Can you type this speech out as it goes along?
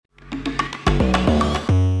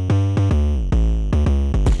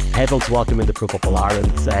Heavens welcome into Pro Football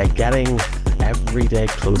Ireland, getting every day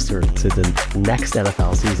closer to the next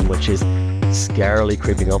NFL season, which is scarily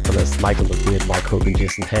creeping up on us. Michael McQuaid, Mark Hogan,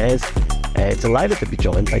 Jason Hayes. Delighted to be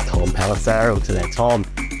joined by Tom Pelissero today. Tom,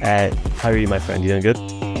 how are you, my friend? You doing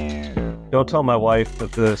good? Don't tell my wife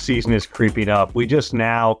that the season is creeping up. We just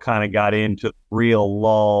now kind of got into real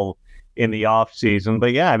lull in the off season,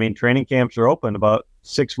 but yeah, I mean, training camps are open about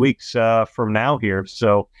 6 weeks from now here,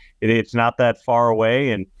 so it's not that far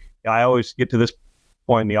away. And I always get to this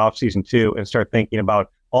point in the off season too and start thinking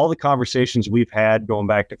about all the conversations we've had going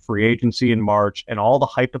back to free agency in March and all the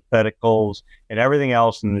hypotheticals and everything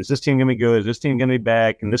else. And is this team going to be good? Is this team going to be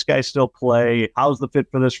back? Can this guy still play? How's the fit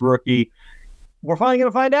for this rookie? We're finally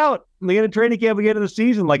going to find out. We get a training camp, we get to the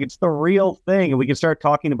season, like it's the real thing. And we can start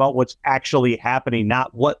talking about what's actually happening,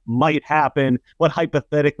 not what might happen, what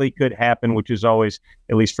hypothetically could happen, which is always,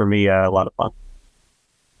 at least for me, a lot of fun.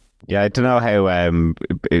 Yeah, I don't know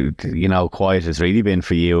how, quiet it's really been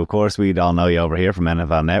for you. Of course, we all know you over here from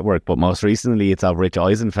NFL Network, but most recently it's of Rich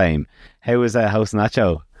Eisen fame. How was hosting that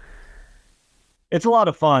show? It's a lot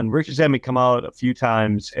of fun. Rich has had me come out a few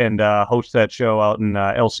times and host that show out in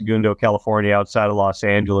El Segundo, California, outside of Los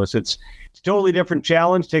Angeles. It's a totally different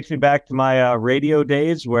challenge. Takes me back to my radio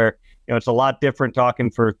days where, it's a lot different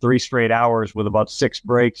talking for 3 straight hours with about 6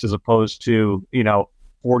 breaks as opposed to,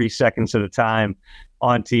 40 seconds at a time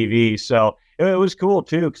on TV. So it was cool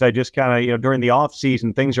too, because I just kind of, during the off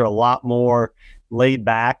season, things are a lot more laid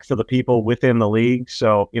back for the people within the league.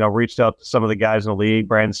 So, reached out to some of the guys in the league.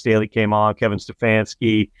 Brandon Staley came on, Kevin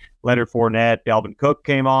Stefanski, Leonard Fournette, Dalvin Cook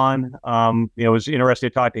came on. It was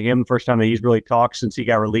interesting to talk to him the first time that he's really talked since he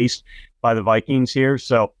got released by the Vikings here.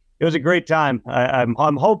 So it was a great time.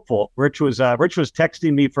 I'm hopeful. Rich was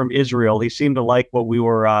texting me from Israel. He seemed to like what we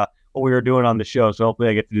were doing on the show. So hopefully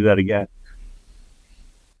I get to do that again.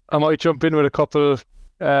 I might jump in with a couple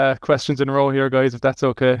questions in a row here, guys, if that's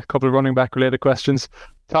okay. A couple of running back related questions.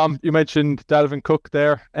 Tom, you mentioned Dalvin Cook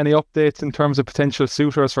there. Any updates in terms of potential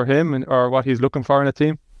suitors for him or what he's looking for in a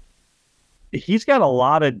team? He's got a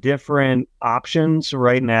lot of different options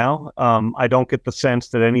right now. I don't get the sense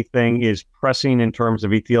that anything is pressing in terms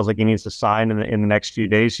of he feels like he needs to sign in the next few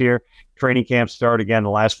days here. Training camps start again the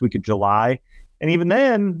last week of July. And even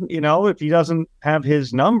then, if he doesn't have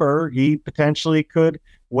his number, he potentially could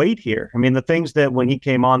wait here. I mean, the things that when he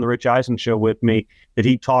came on the Rich Eisen show with me that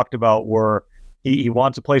he talked about were he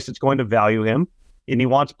wants a place that's going to value him, and he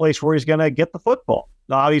wants a place where he's going to get the football.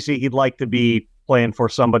 Now, obviously, he'd like to be playing for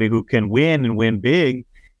somebody who can win and win big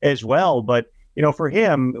as well. But, for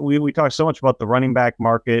him, we talk so much about the running back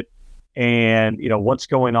market and, what's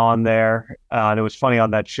going on there. And it was funny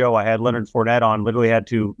on that show, I had Leonard Fournette on, literally had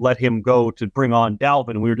to let him go to bring on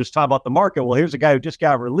Dalvin. We were just talking about the market. Well, here's a guy who just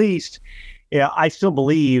got released. Yeah, I still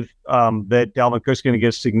believe that Dalvin Cook's going to get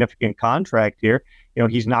a significant contract here.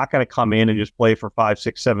 He's not going to come in and just play for $5,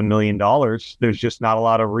 $6, $7 million. There's just not a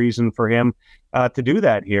lot of reason for him to do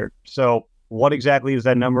that here. So what exactly is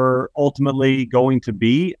that number ultimately going to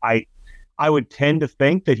be? I would tend to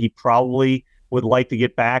think that he probably would like to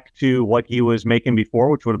get back to what he was making before,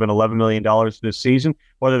 which would have been $11 million this season.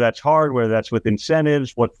 Whether that's hard, whether that's with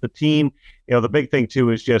incentives, what's the team? The big thing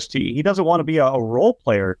too is just he doesn't want to be a role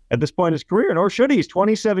player at this point in his career, nor should he. He's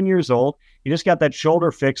 27 years old. He just got that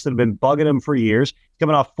shoulder fix that had been bugging him for years. He's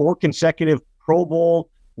coming off 4 consecutive Pro Bowl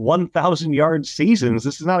 1,000-yard seasons.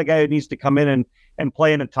 This is not a guy who needs to come in and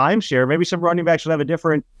play in a timeshare. Maybe some running backs would have a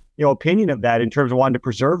different opinion of that in terms of wanting to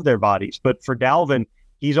preserve their bodies. But for Dalvin,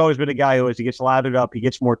 he's always been a guy who, as he gets lathered up, he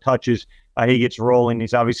gets more touches, he gets rolling.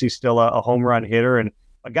 He's obviously still a home run hitter and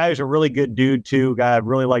a guy who's a really good dude, too. A guy I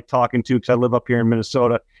really like talking to because I live up here in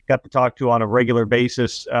Minnesota. Got to talk to on a regular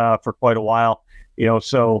basis for quite a while.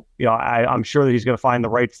 So I'm sure that he's going to find the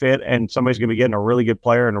right fit and somebody's going to be getting a really good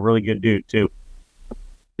player and a really good dude, too.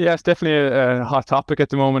 Yeah, it's definitely a hot topic at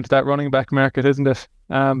the moment, that running back market, isn't it?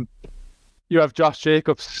 You have Josh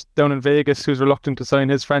Jacobs down in Vegas who's reluctant to sign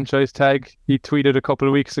his franchise tag. He tweeted a couple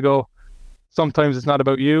of weeks ago, "Sometimes it's not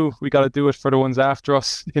about you. We got to do it for the ones after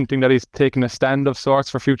us," hinting that he's taking a stand of sorts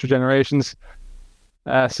for future generations.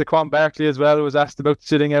 Saquon Barkley as well was asked about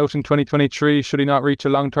sitting out in 2023 should he not reach a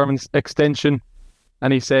long-term extension.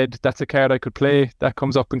 And he said, "That's a card I could play. That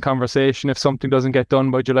comes up in conversation if something doesn't get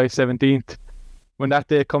done by July 17th. When that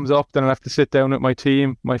day comes up, then I'll have to sit down with my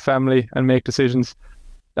team, my family, and make decisions."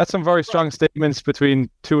 That's some very strong statements between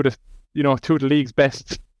two of the league's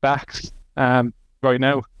best backs right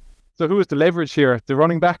now. So who is the leverage here? The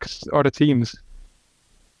running backs or the teams?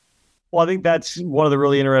 Well, I think that's one of the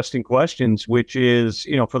really interesting questions, which is,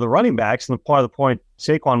 for the running backs, and part of the point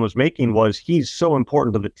Saquon was making was he's so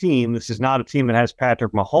important to the team. This is not a team that has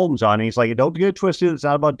Patrick Mahomes on. And he's like, don't get it twisted. It's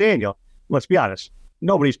not about Daniel. Let's be honest.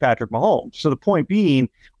 Nobody's Patrick Mahomes. So the point being,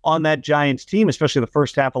 on that Giants team, especially the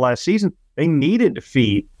first half of last season, they needed to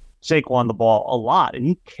feed Saquon the ball a lot. And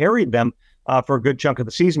he carried them for a good chunk of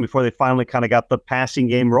the season before they finally kind of got the passing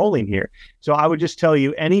game rolling here. So I would just tell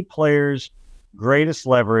you, any player's greatest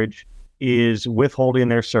leverage is withholding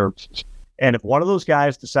their services. And if one of those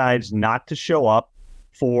guys decides not to show up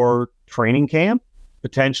for training camp,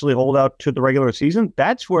 potentially hold out to the regular season,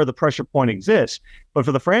 that's where the pressure point exists. But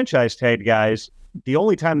for the franchise tag guys, the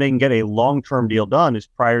only time they can get a long-term deal done is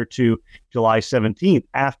prior to July 17th.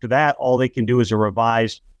 After that, all they can do is a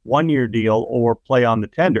revised one-year deal or play on the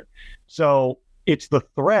tender. So it's the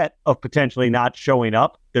threat of potentially not showing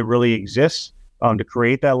up that really exists to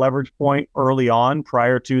create that leverage point early on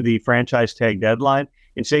prior to the franchise tag deadline.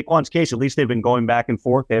 In Saquon's case, at least they've been going back and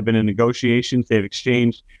forth. They've been in negotiations. They've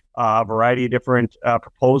exchanged a variety of different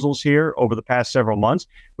proposals here over the past several months.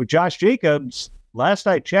 With Josh Jacobs, last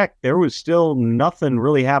I checked, there was still nothing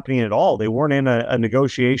really happening at all. They weren't in a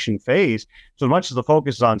negotiation phase. So much as the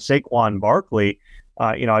focus is on Saquon Barkley,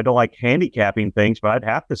 I don't like handicapping things, but I'd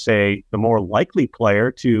have to say the more likely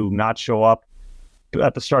player to not show up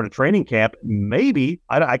at the start of training camp, maybe,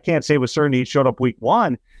 I can't say with certainty he showed up week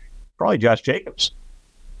one, probably Josh Jacobs.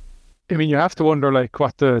 I mean, you have to wonder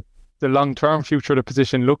what the long-term future of the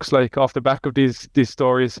position looks like off the back of these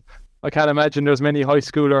stories. I can't imagine there's many high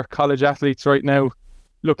school or college athletes right now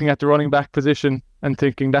looking at the running back position and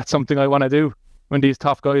thinking that's something I want to do when these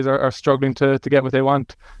top guys are struggling to get what they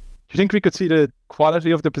want. Do you think we could see the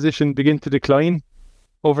quality of the position begin to decline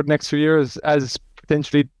over the next few years as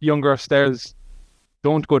potentially younger stars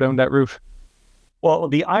don't go down that route? Well,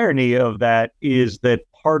 the irony of that is that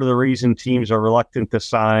part of the reason teams are reluctant to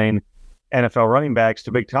sign NFL running backs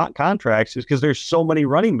to big contracts is because there's so many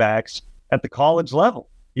running backs at the college level.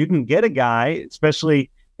 You can get a guy, especially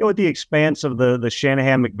with the expanse of the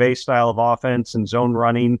Shanahan-McVay style of offense and zone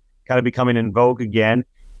running kind of becoming in vogue again.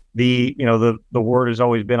 The word has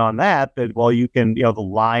always been on that while you can, the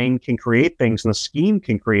line can create things and the scheme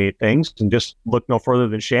can create things, and just look no further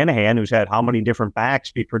than Shanahan, who's had how many different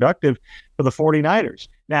backs be productive for the 49ers.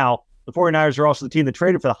 Now, the 49ers are also the team that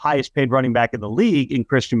traded for the highest paid running back in the league in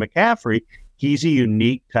Christian McCaffrey. He's a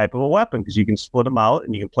unique type of a weapon because you can split him out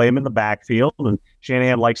and you can play him in the backfield, and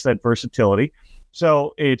Shanahan likes that versatility.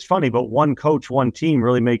 So it's funny, but one coach, one team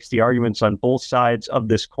really makes the arguments on both sides of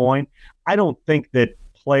this coin. I don't think that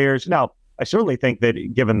players. Now, I certainly think that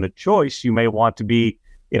given the choice, you may want to be,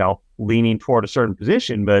 leaning toward a certain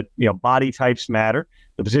position, but, body types matter.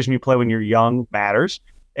 The position you play when you're young matters.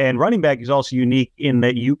 And running back is also unique in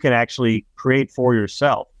that you can actually create for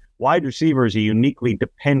yourself. Wide receiver is a uniquely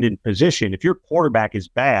dependent position. If your quarterback is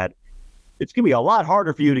bad, it's going to be a lot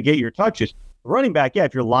harder for you to get your touches. Running back,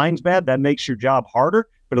 if your line's bad, that makes your job harder,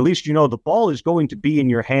 but at least the ball is going to be in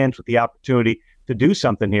your hands with the opportunity to do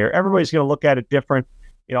something here. Everybody's going to look at it different.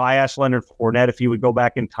 I asked Leonard Fournette if he would go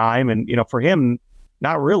back in time, and, for him,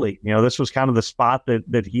 not really. This was kind of the spot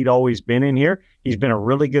that he'd always been in here. He's been a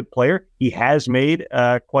really good player. He has made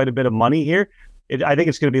quite a bit of money here. I think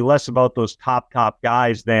it's going to be less about those top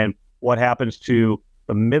guys than what happens to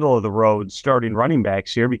the middle of the road starting running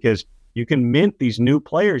backs here, because you can mint these new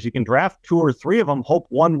players. You can draft 2 or 3 of them, hope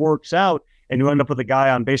one works out, and you end up with a guy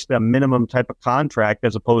on basically a minimum type of contract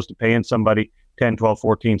as opposed to paying somebody 10, 12,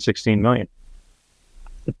 14, 16 million.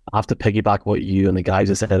 I have to piggyback what you and the guys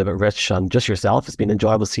have said about Rich and just yourself. It's been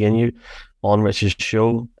enjoyable seeing you on Rich's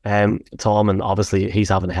show, Tom, and obviously he's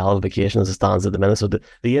having a hell of a vacation as it stands at the minute. So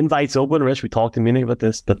the invite's open, Rich. We talked to Munich about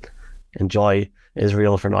this, but enjoy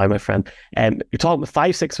Israel for now, my friend. You're talking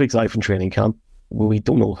 5-6 weeks out from training camp. We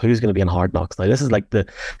don't know who's going to be in Hard Knocks. Now, this is like the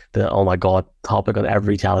oh my God topic on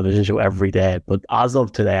every television show every day. But as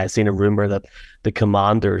of today, I've seen a rumor that the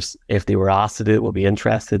Commanders, if they were asked to do it, will be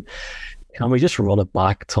interested. Can we just run it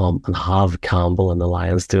back, Tom, and have Campbell and the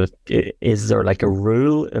Lions do it? Is there like a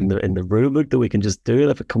rule in the rule book that we can just do it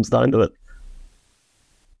if it comes down to it?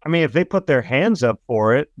 I mean, if they put their hands up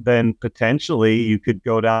for it, then potentially you could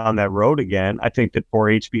go down that road again. I think that for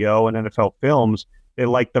HBO and NFL Films, they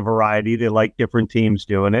like the variety. They like different teams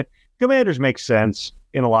doing it. Commanders make sense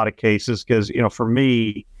in a lot of cases because, for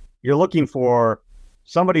me, you're looking for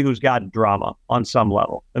somebody who's got drama on some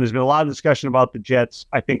level. And there's been a lot of discussion about the Jets.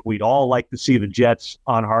 I think we'd all like to see the Jets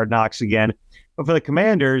on Hard Knocks again. But for the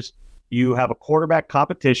Commanders, you have a quarterback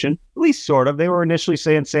competition, at least sort of. They were initially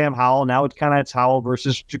saying Sam Howell. Now it's Howell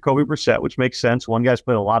versus Jacoby Brissett, which makes sense. One guy's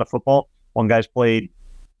played a lot of football. One guy's played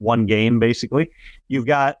one game, basically. You've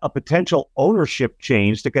got a potential ownership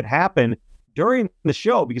change that could happen during the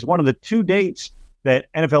show, because one of the 2 dates that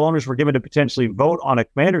NFL owners were given to potentially vote on a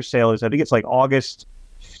Commander sale is, I think it's like August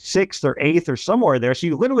 6th or 8th or somewhere there. So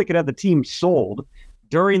you literally could have the team sold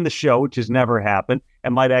during the show, which has never happened,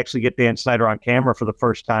 and might actually get Dan Snyder on camera for the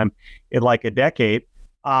first time in like a decade.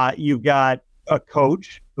 You've got a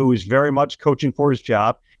coach who is very much coaching for his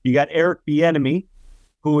job. You got Eric Bieniemy,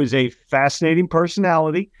 who is a fascinating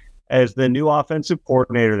personality as the new offensive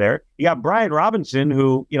coordinator there. You got Brian Robinson,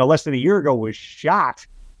 who, less than a year ago was shot,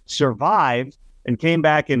 survived, and came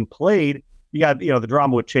back and played. You got, the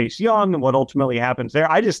drama with Chase Young and what ultimately happens there.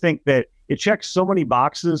 I just think that it checks so many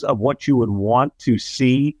boxes of what you would want to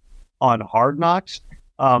see on Hard Knocks.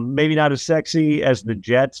 Maybe not as sexy as the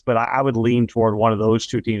Jets, but I would lean toward one of those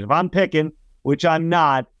two teams. If I'm picking, which I'm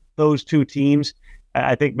not, those two teams,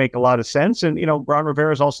 I think make a lot of sense. And, Ron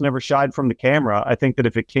Rivera's also never shied from the camera. I think that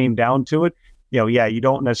if it came down to it, you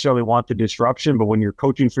don't necessarily want the disruption, but when you're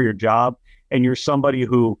coaching for your job and you're somebody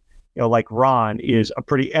who, like Ron, is a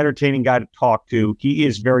pretty entertaining guy to talk to. He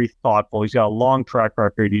is very thoughtful. He's got a long track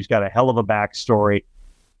record. He's got a hell of a backstory.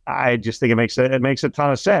 I just think it makes a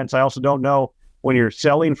ton of sense. I also don't know, when you're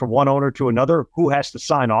selling from one owner to another, who has to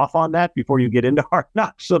sign off on that before you get into Hard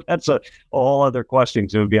Knocks. So that's a whole other question.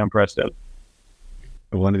 So it would be unprecedented.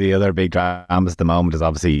 One of the other big dramas at the moment is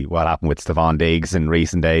obviously what happened with Stephon Diggs in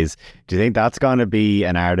recent days. Do you think that's going to be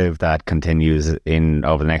a narrative that continues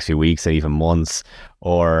over the next few weeks or even months,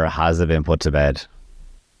 or has it been put to bed?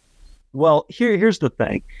 Well, here's the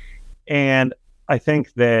thing. And I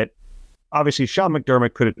think that obviously Sean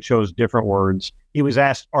McDermott could have chose different words. He was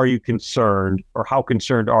asked, "Are you concerned?" or "How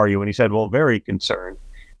concerned are you?" And he said, "Well, very concerned."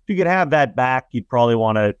 If you could have that back, you'd probably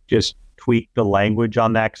want to just tweak the language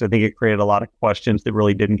on that, because I think it created a lot of questions that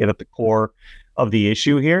really didn't get at the core of the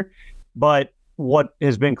issue here. But what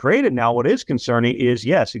has been created now, what is concerning is,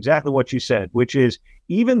 yes, exactly what you said, which is,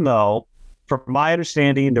 even though, from my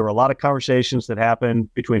understanding, there were a lot of conversations that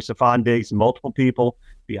happened between Stephon Diggs and multiple people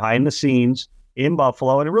behind the scenes in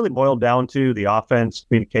Buffalo, and it really boiled down to the offense,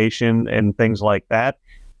 communication, and things like that.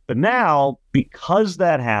 But now, because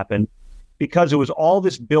that happened, because it was all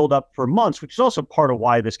this build-up for months, which is also part of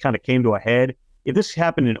why this kind of came to a head. If this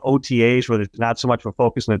happened in OTAs where there's not so much of a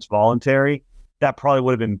focus and it's voluntary, that probably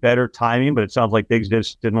would have been better timing, but it sounds like Diggs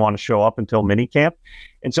just didn't want to show up until minicamp.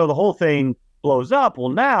 And so the whole thing blows up. Well,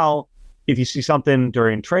 now, if you see something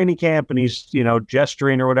during training camp and he's,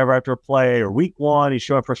 gesturing or whatever after a play, or week one, he's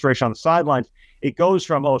showing frustration on the sidelines, it goes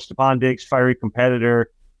from, Stephon Diggs, fiery competitor,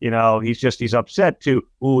 he's upset, to,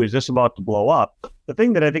 ooh, is this about to blow up? The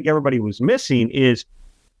thing that I think everybody was missing is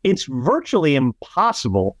it's virtually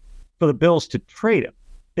impossible for the Bills to trade him.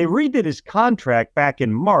 They redid his contract back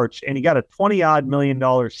in March, and he got a $20-odd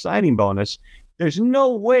million signing bonus. There's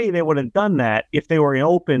no way they would have done that if they were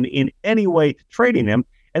open in any way to trading him.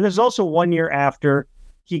 And there's also 1 year after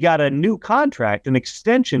he got a new contract, an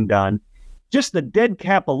extension done. Just the dead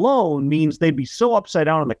cap alone means they'd be so upside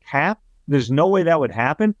down on the cap, there's no way that would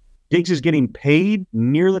happen. Diggs is getting paid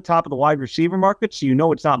near the top of the wide receiver market,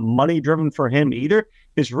 so it's not money driven for him either.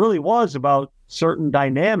 This really was about certain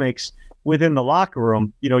dynamics within the locker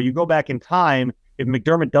room. You go back in time, if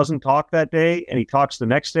McDermott doesn't talk that day and he talks the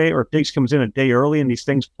next day, or if Diggs comes in a day early and these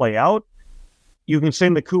things play out, you can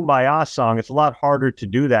sing the Kumbaya song. It's a lot harder to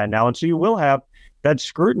do that now. And so you will have that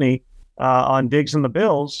scrutiny on Diggs and the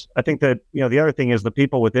Bills. I think that, the other thing is the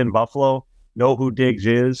people within Buffalo know who Diggs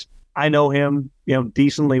is. I know him,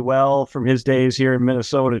 decently well from his days here in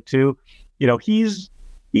Minnesota too.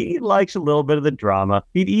 He likes a little bit of the drama.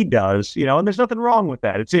 He does, and there's nothing wrong with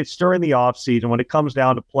that. It's during the off season when it comes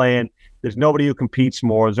down to playing. There's nobody who competes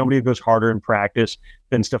more. There's nobody who goes harder in practice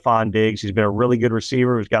than Stephon Diggs. He's been a really good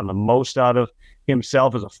receiver who's gotten the most out of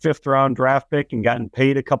himself as a 5th-round draft pick and gotten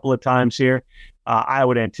paid a couple of times here. I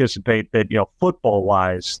would anticipate that,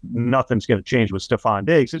 football-wise, nothing's going to change with Stephon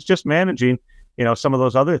Diggs. It's just managing, some of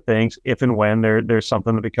those other things if and when there's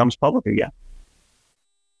something that becomes public again.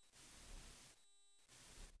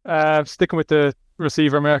 Sticking with the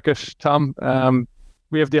receiver market, Tom,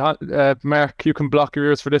 we have the Mark, you can block your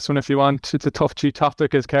ears for this one if you want. It's a touchy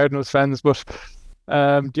topic as Cardinals fans, but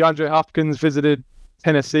DeAndre Hopkins visited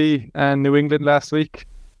Tennessee and New England last week.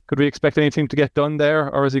 Could we expect anything to get done there,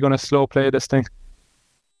 or is he going to slow play this thing?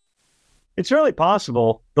 It's certainly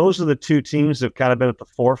possible. Those are the two teams that have kind of been at the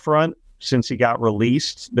forefront since he got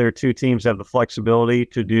released. They're two teams that have the flexibility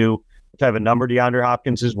to do the type of number DeAndre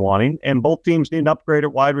Hopkins is wanting, and both teams need an upgrade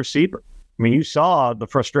at wide receiver. I I mean, you saw the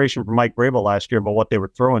frustration from Mike Vrabel last year about what they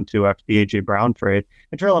were throwing to after the A.J. Brown trade.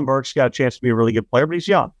 And Treylon Burks got a chance to be a really good player, but he's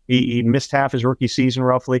young. He missed half his rookie season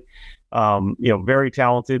roughly. Very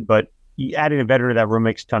talented, but adding a veteran to that room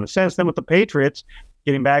makes a ton of sense. Then with the Patriots,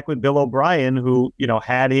 getting back with Bill O'Brien, who,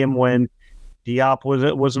 had him when Diop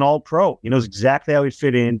was an all-pro. He knows exactly how he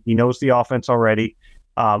fit in. He knows the offense already.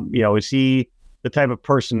 Is he the type of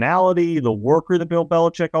personality, the worker that Bill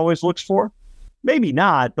Belichick always looks for? Maybe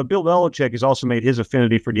not, but Bill Belichick has also made his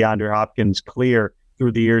affinity for DeAndre Hopkins clear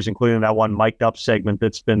through the years, including that one mic'd up segment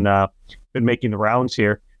that's been making the rounds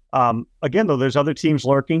here. Again, though, there's other teams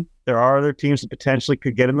lurking. There are other teams that potentially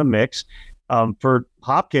could get in the mix. For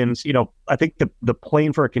Hopkins, I think the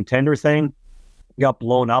playing for a contender thing got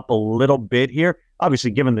blown up a little bit here. Obviously,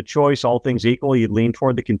 given the choice, all things equal, you'd lean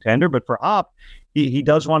toward the contender. But for Hop, he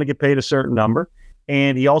does want to get paid a certain number.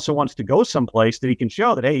 And he also wants to go someplace that he can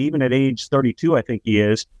show that, hey, even at age 32, I think he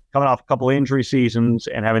is, coming off a couple of injury seasons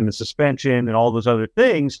and having the suspension and all those other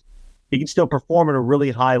things, he can still perform at a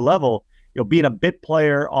really high level. Being a bit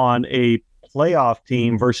player on a playoff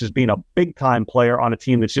team versus being a big-time player on a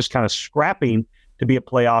team that's just kind of scrapping to be a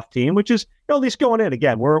playoff team, which is at least going in.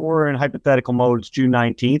 Again, we're in hypothetical mode. It's June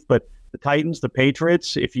 19th, but the Titans, the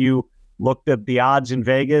Patriots, if you looked at the odds in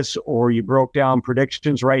Vegas or you broke down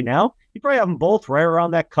predictions right now, you probably have them both right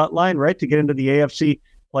around that cut line, right, to get into the AFC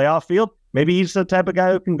playoff field. Maybe he's the type of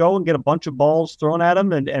guy who can go and get a bunch of balls thrown at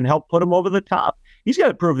him and help put him over the top. He's got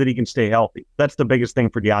to prove that he can stay healthy. That's the biggest thing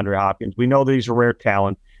for DeAndre Hopkins. We know that he's a rare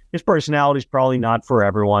talent. His personality is probably not for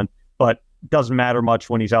everyone, but it doesn't matter much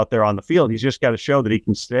when he's out there on the field. He's just got to show that he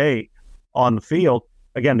can stay on the field.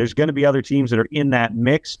 Again, there's going to be other teams that are in that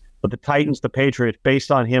mix, but the Titans, the Patriots,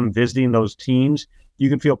 based on him visiting those teams, you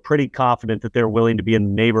can feel pretty confident that they're willing to be in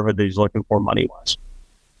the neighborhood that he's looking for money-wise.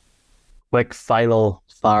 Quick final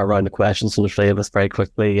fire round of questions from the three of us very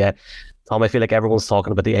quickly. Tom, I feel like everyone's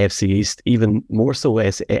talking about the AFC East, even more so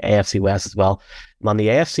as AFC West as well. Man, the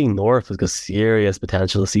AFC North has got serious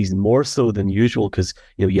potential this season, more so than usual, because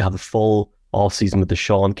you have a full offseason with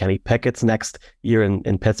Deshaun, Kenny Pickett's next year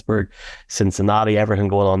in Pittsburgh, Cincinnati, everything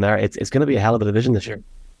going on there. It's going to be a hell of a division this year.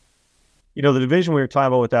 The division we were talking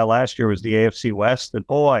about with that last year was the AFC West. And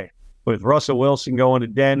boy, with Russell Wilson going to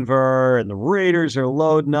Denver and the Raiders are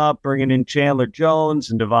loading up, bringing in Chandler Jones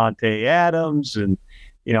and Devontae Adams. And,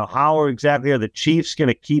 how exactly are the Chiefs going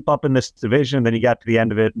to keep up in this division? And then you got to the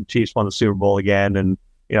end of it and Chiefs won the Super Bowl again. And,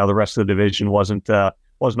 the rest of the division wasn't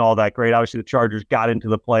all that great. Obviously, the Chargers got into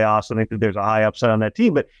the playoffs. I think that there's a high upside on that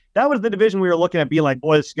team. But that was the division we were looking at being like,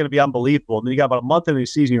 boy, this is going to be unbelievable. And then you got about a month into the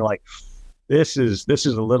season, you're like, this is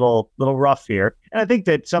a little rough here. And I think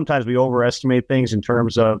that sometimes we overestimate things in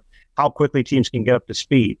terms of how quickly teams can get up to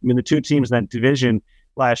speed. I mean, the two teams in that division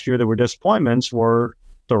last year that were disappointments were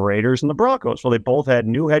the Raiders and the Broncos. Well, they both had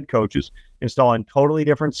new head coaches installing totally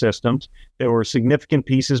different systems. There were significant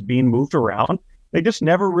pieces being moved around. They just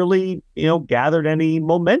never really, gathered any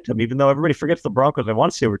momentum, even though everybody forgets the Broncos. I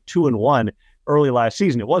want to say were 2-1 early last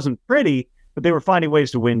season. It wasn't pretty, but they were finding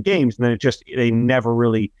ways to win games. And then they never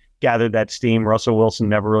really gathered that steam. Russell Wilson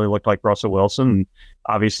never really looked like Russell Wilson. And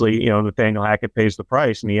obviously, Nathaniel Hackett pays the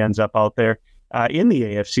price and he ends up out there in the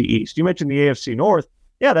AFC East. You mentioned the AFC North.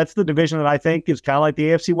 Yeah, that's the division that I think is kind of like the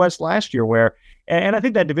AFC West last year where, and I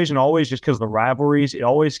think that division always, just because of the rivalries, it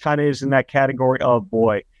always kind of is in that category of,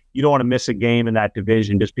 boy, you don't want to miss a game in that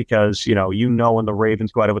division just because, when the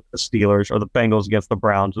Ravens go at it with the Steelers or the Bengals against the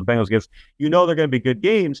Browns, the Bengals against, they're going to be good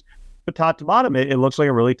games. But top to bottom, it looks like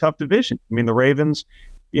a really tough division. I mean, the Ravens,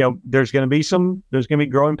 there's going to be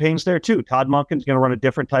growing pains there too. Todd Monken's going to run a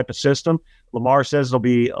different type of system. Lamar says there'll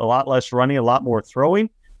be a lot less running, a lot more throwing,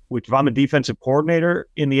 which if I'm a defensive coordinator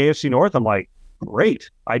in the AFC North, I'm like, great.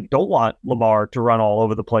 I don't want Lamar to run all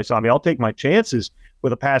over the place on me. I'll take my chances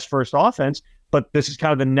with a pass-first offense, but this is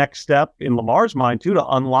kind of the next step in Lamar's mind too, to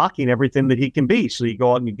unlocking everything that he can be. So you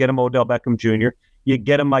go out and you get him Odell Beckham Jr., you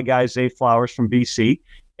get him my guy Zay Flowers from BC,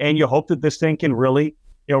 and you hope that this thing can really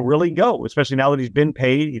go, especially now that he's been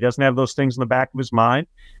paid. He doesn't have those things in the back of his mind.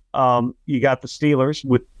 You got the Steelers.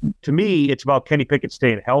 To me, it's about Kenny Pickett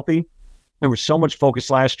staying healthy. There was so much focus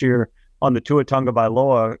last year on the Tua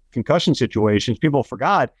Tagovailoa concussion situations. People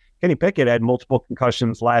forgot Kenny Pickett had multiple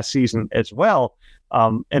concussions last season as well.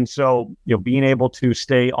 And so, being able to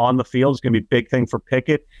stay on the field is going to be a big thing for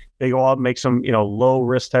Pickett. They go out and make some, low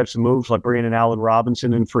risk types of moves like bringing in Allen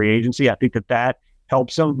Robinson in free agency. I think that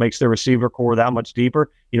helps them, makes their receiver core that much deeper.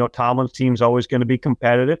 Tomlin's team's always going to be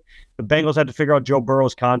competitive. The Bengals had to figure out Joe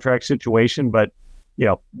Burrow's contract situation, but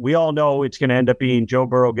we all know it's going to end up being Joe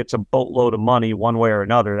Burrow gets a boatload of money one way or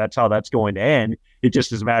another. That's how that's going to end. It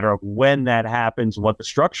just is a matter of when that happens and what the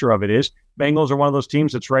structure of it is. Bengals are one of those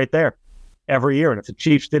teams that's right there. every year. And if the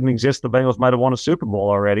Chiefs didn't exist, the Bengals might have won a Super Bowl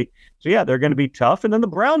already. So yeah, they're going to be tough. And then the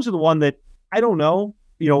Browns are the one that I don't know,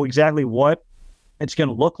 exactly what it's going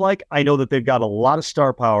to look like. I know that they've got a lot of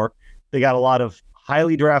star power. They got a lot of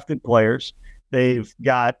highly drafted players. They've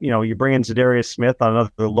got, you bring in Zadarius Smith on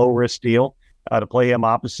another low-risk deal to play him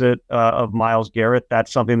opposite of Myles Garrett.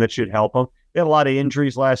 That's something that should help them. They had a lot of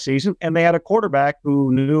injuries last season, and they had a quarterback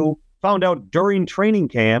who found out during training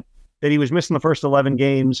camp that he was missing the first 11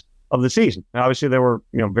 games of the season. And obviously, there were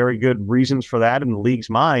very good reasons for that in the league's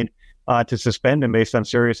mind to suspend him based on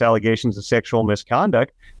serious allegations of sexual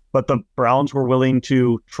misconduct. But the Browns were willing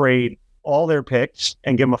to trade all their picks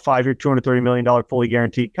and give him a 5-year, $230 million fully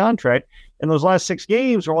guaranteed contract. And those last 6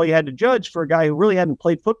 games are all you had to judge for a guy who really hadn't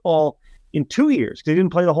played football in 2 years because he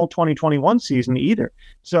didn't play the whole 2021 season either.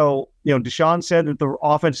 So, Deshaun said that the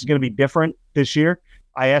offense is going to be different this year.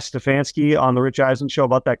 I asked Stefanski on the Rich Eisen show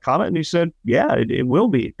about that comment, and he said, yeah, it will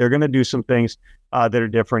be. They're going to do some things that are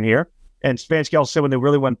different here. And Stefanski also said when they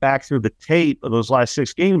really went back through the tape of those last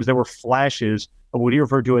 6 games, there were flashes of what he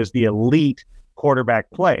referred to as the elite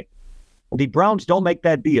quarterback play. The Browns don't make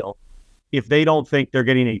that deal if they don't think they're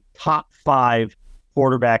getting a top 5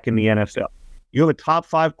 quarterback in the NFL. You have a top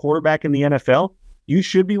 5 quarterback in the NFL, you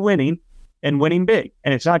should be winning and winning big.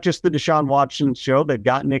 And it's not just the Deshaun Watson show. They've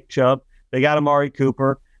got Nick Chubb, they got Amari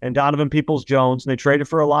Cooper and Donovan Peoples-Jones, and they traded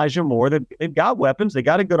for Elijah Moore. They've got weapons, they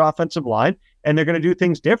got a good offensive line, and they're going to do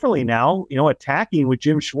things differently now, attacking with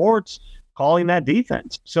Jim Schwartz calling that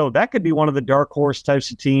defense. So that could be one of the dark horse types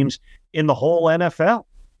of teams in the whole NFL.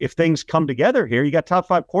 If things come together here, you got top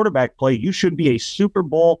 5 quarterback play, you should be a Super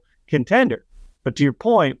Bowl contender. But to your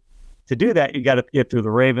point, to do that, you got to get through the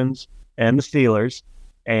Ravens and the Steelers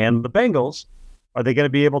and the Bengals. Are they going to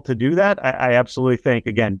be able to do that? I absolutely think,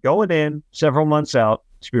 again, going in several months out,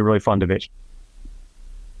 it should be a really fun division.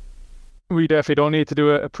 We definitely don't need to do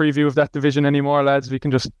a preview of that division anymore, lads. We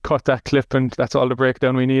can just cut that clip and that's all the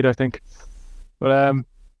breakdown we need, I think. But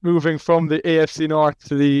moving from the AFC North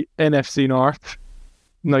to the NFC North,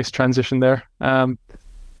 nice transition there.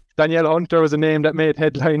 Danielle Hunter was a name that made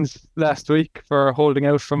headlines last week for holding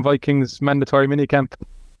out from Vikings mandatory minicamp.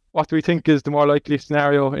 What do we think is the more likely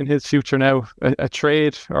scenario in his future now? A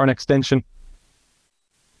trade or an extension?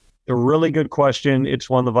 A really good question. It's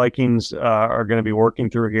one the Vikings are going to be working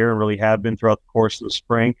through here and really have been throughout the course of the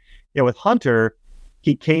spring. With Hunter,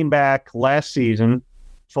 he came back last season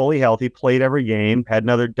fully healthy, played every game, had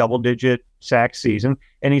another double-digit sack season,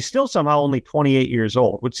 and he's still somehow only 28 years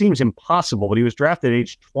old, which seems impossible, but he was drafted at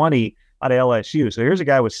age 20 out of LSU. So here's a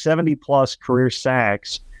guy with 70-plus career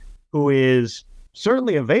sacks who is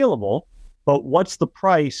certainly available, but what's the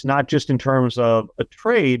price, not just in terms of a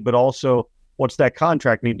trade, but also what's that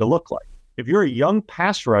contract need to look like? If you're a young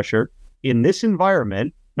pass rusher in this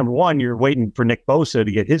environment, number one, you're waiting for Nick Bosa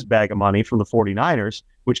to get his bag of money from the 49ers,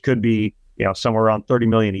 which could be somewhere around $30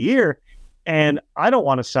 million a year. And I don't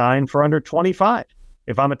want to sign for under 25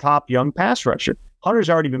 if I'm a top young pass rusher. Hunter's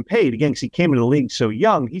already been paid, again, because he came into the league so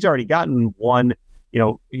young. He's already gotten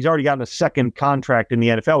he's already gotten a second contract in the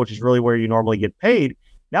NFL, which is really where you normally get paid.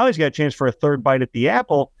 Now he's got a chance for a third bite at the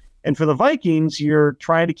apple. And for the Vikings, you're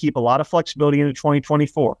trying to keep a lot of flexibility into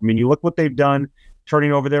 2024. I mean, you look what they've done,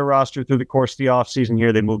 turning over their roster through the course of the offseason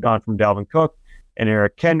here. They moved on from Dalvin Cook and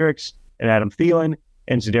Eric Kendricks and Adam Thielen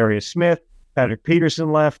and Zadarius Smith. Patrick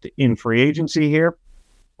Peterson left in free agency here.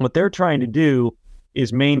 What they're trying to do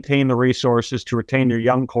is maintain the resources to retain their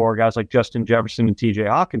young core, guys like Justin Jefferson and TJ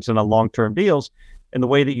Hawkinson on long-term deals. And the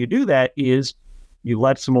way that you do that is you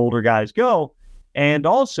let some older guys go, and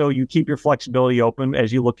also you keep your flexibility open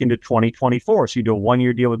as you look into 2024. So you do a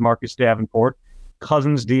 1-year deal with Marcus Davenport,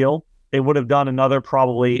 Cousins deal. They would have done another,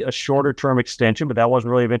 probably a shorter-term extension, but that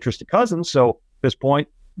wasn't really of interest to Cousins. So at this point,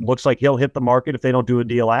 looks like he'll hit the market if they don't do a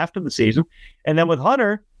deal after the season. And then with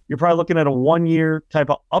Hunter, you're probably looking at a 1-year type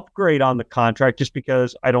of upgrade on the contract, just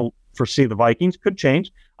because I don't foresee the Vikings, could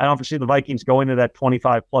change. I don't foresee the Vikings going to that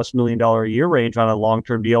 $25+ million a year range on a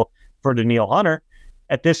long-term deal for Danielle Hunter.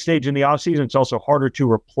 At this stage in the offseason, it's also harder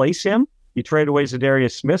to replace him. You trade away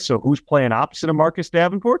Zadarius Smith, so who's playing opposite of Marcus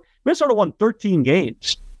Davenport? Minnesota won 13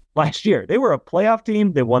 games last year. They were a playoff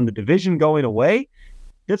team. They won the division going away.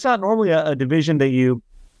 It's not normally a division that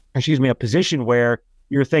a position where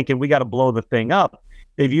you're thinking, we got to blow the thing up.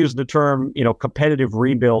 They've used the term, competitive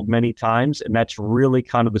rebuild many times, and that's really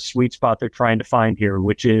kind of the sweet spot they're trying to find here,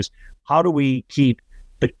 which is how do we keep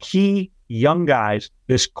the key young guys,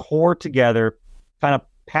 this core together, kind of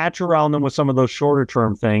patch around them with some of those shorter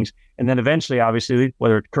term things. And then eventually, obviously,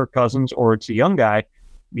 whether it's Kirk Cousins or it's a young guy,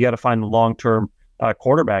 you got to find the long-term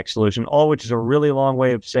quarterback solution, all which is a really long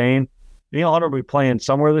way of saying Danielle Hunter will be playing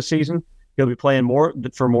somewhere this season, he'll be playing more than the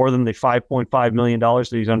 $5.5 million that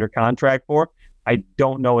he's under contract for. I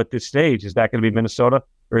don't know at this stage. Is that going to be Minnesota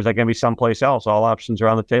or is that going to be someplace else? All options are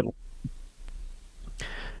on the table.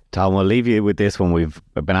 Tom, we'll leave you with this one. We've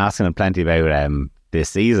been asking him plenty about this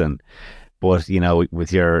season, but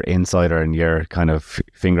with your insider and your kind of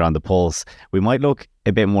finger on the pulse, we might look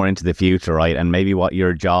a bit more into the future, right? And maybe what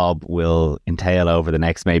your job will entail over the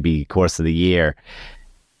next maybe course of the year.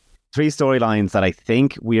 3 storylines that I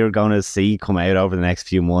think we are going to see come out over the next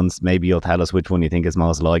few months. Maybe you'll tell us which one you think is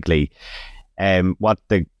most likely. You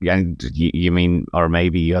mean, or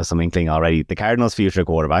maybe you have some inkling already. The Cardinals' future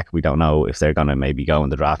quarterback, we don't know if they're going to maybe go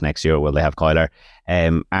in the draft next year. Will they have Kyler?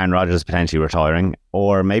 Aaron Rodgers potentially retiring,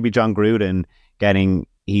 or maybe John Gruden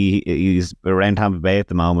he's around Tampa Bay at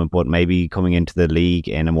the moment, but maybe coming into the league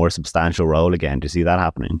in a more substantial role again. Do you see that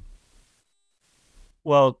happening?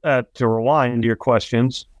 Well, to rewind your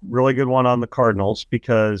questions, really good one on the Cardinals,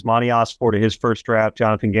 because Monty Osford, at his first draft,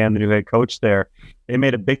 Jonathan Gann, the new head coach there, they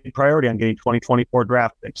made a big priority on getting 2024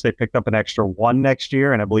 draft picks. They picked up an extra 1 next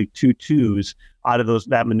year, and I believe 2 2s out of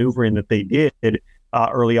that maneuvering that they did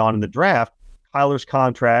early on in the draft. Kyler's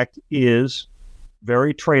contract is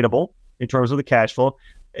very tradable in terms of the cash flow.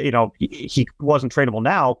 He wasn't tradable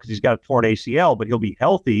now because he's got a torn ACL, but he'll be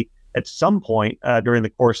healthy at some point during the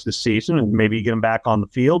course of the season, and maybe get him back on the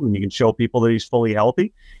field and you can show people that he's fully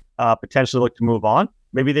healthy, potentially look to move on.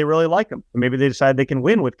 Maybe they really like him. Maybe they decide they can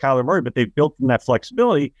win with Kyler Murray, but they've built in that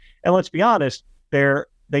flexibility. And let's be honest,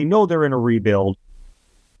 they know they're in a rebuild.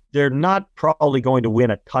 They're not probably going to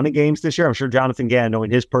win a ton of games this year. I'm sure Jonathan Gann,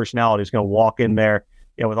 knowing his personality, is going to walk in there,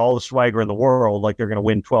 with all the swagger in the world, like they're going to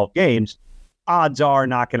win 12 games. Odds are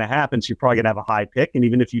not going to happen. So you're probably going to have a high pick. And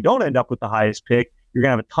even if you don't end up with the highest pick, you're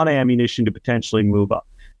going to have a ton of ammunition to potentially move up.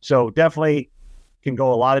 So definitely can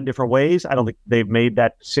go a lot of different ways. I don't think they've made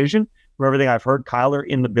that decision. From everything I've heard, Kyler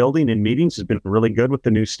in the building in meetings has been really good with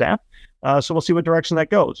the new staff. So we'll see what direction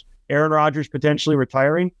that goes. Aaron Rodgers potentially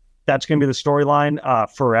retiring. That's going to be the storyline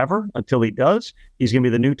forever until he does. He's going to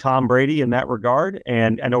be the new Tom Brady in that regard.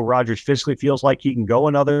 And I know Rodgers physically feels like he can go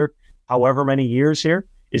another however many years here.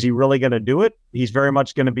 Is he really going to do it? He's very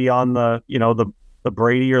much going to be on the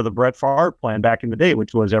Brady or the Brett Favre plan back in the day,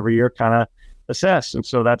 which was every year kind of assessed. And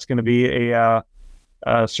so that's going to be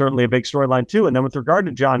certainly a big storyline too. And then with regard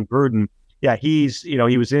to John Gruden, yeah, he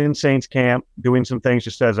was in Saints camp doing some things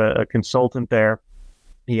just as a consultant there.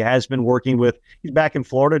 He has been he's back in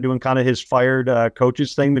Florida doing kind of his fired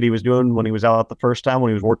coaches thing that he was doing when he was out the first time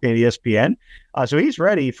when he was working at ESPN. So he's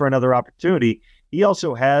ready for another opportunity. He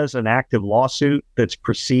also has an active lawsuit that's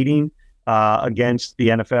proceeding against the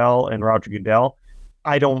NFL and Roger Goodell.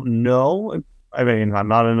 I don't know. I mean, I'm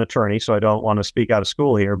not an attorney, so I don't want to speak out of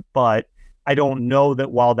school here, but I don't know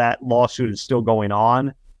that while that lawsuit is still going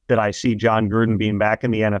on, that I see John Gruden being back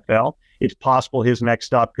in the NFL. It's possible his next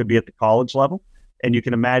stop could be at the college level. And you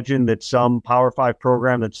can imagine that some Power 5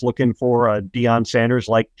 program that's looking for a Deion Sanders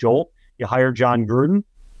like Joel, you hire John Gruden.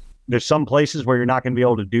 There's some places where you're not going to be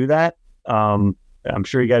able to do that. I'm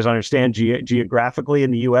sure you guys understand geographically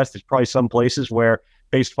in the U.S., there's probably some places where,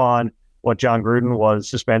 based upon what John Gruden was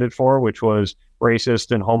suspended for, which was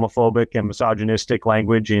racist and homophobic and misogynistic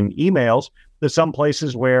language in emails, there's some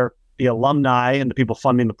places where the alumni and the people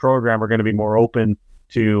funding the program are going to be more open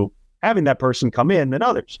to having that person come in than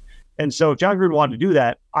others. And so if John Gruden wanted to do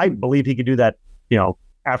that, I believe he could do that,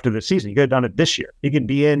 after the season. He could have done it this year. He could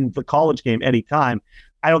be in the college game anytime.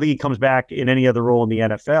 I don't think he comes back in any other role in the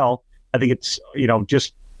NFL. I think it's,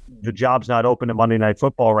 just the job's not open to Monday Night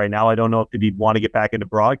Football right now. I don't know if he'd want to get back into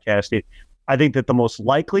broadcasting. I think that the most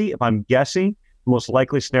likely, if I'm guessing, the most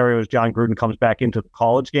likely scenario is John Gruden comes back into the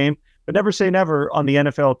college game. But never say never on the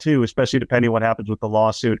NFL too, especially depending on what happens with the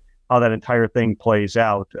lawsuit, how that entire thing plays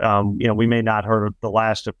out. We may not hear the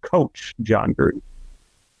last of Coach John Gruden.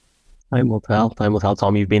 Time will tell. Time will tell,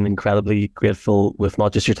 Tom. You've been incredibly grateful with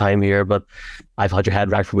not just your time here, but I've had your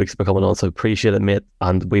head racked for weeks for coming on, so appreciate it, mate.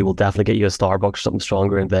 And we will definitely get you a Starbucks or something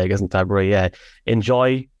stronger in Vegas in February.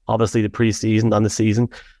 Enjoy, obviously, the preseason and the season.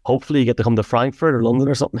 Hopefully you get to come to Frankfurt or London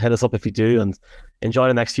or something. Hit us up if you do, and enjoy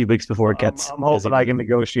the next few weeks before it gets I'm hoping I can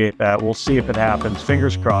negotiate that. We'll see if it happens.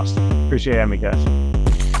 Fingers crossed. Appreciate having me, guys.